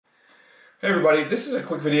Hey everybody, this is a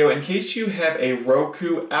quick video in case you have a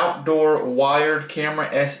Roku Outdoor Wired Camera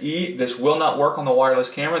SE. This will not work on the wireless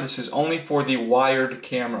camera. This is only for the wired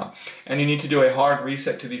camera. And you need to do a hard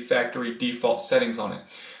reset to the factory default settings on it.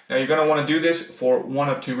 Now you're going to want to do this for one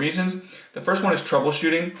of two reasons. The first one is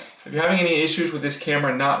troubleshooting. If you're having any issues with this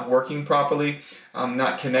camera not working properly,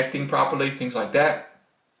 not connecting properly, things like that,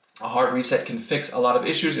 a hard reset can fix a lot of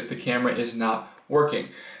issues if the camera is not working.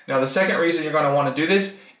 Now the second reason you're going to want to do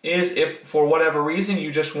this is if for whatever reason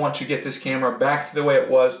you just want to get this camera back to the way it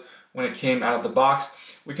was when it came out of the box.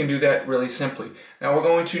 We can do that really simply. Now we're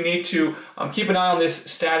going to need to keep an eye on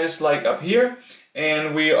this status light up here,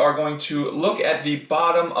 and we are going to look at the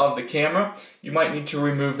bottom of the camera. You might need to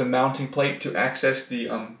remove the mounting plate to access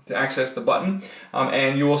the button,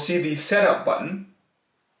 and you will see the setup button.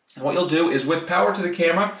 And what you'll do is with power to the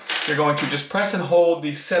camera, you're going to just press and hold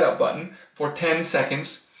the setup button for 10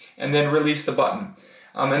 seconds and then release the button.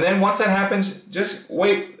 And then once that happens, just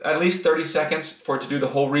wait at least 30 seconds for it to do the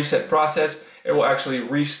whole reset process. It will actually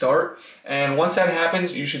restart. And once that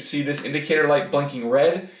happens, you should see this indicator light blinking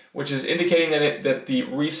red, which is indicating that the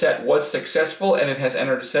reset was successful and it has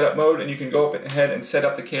entered setup mode, and you can go up ahead and set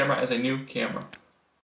up the camera as a new camera.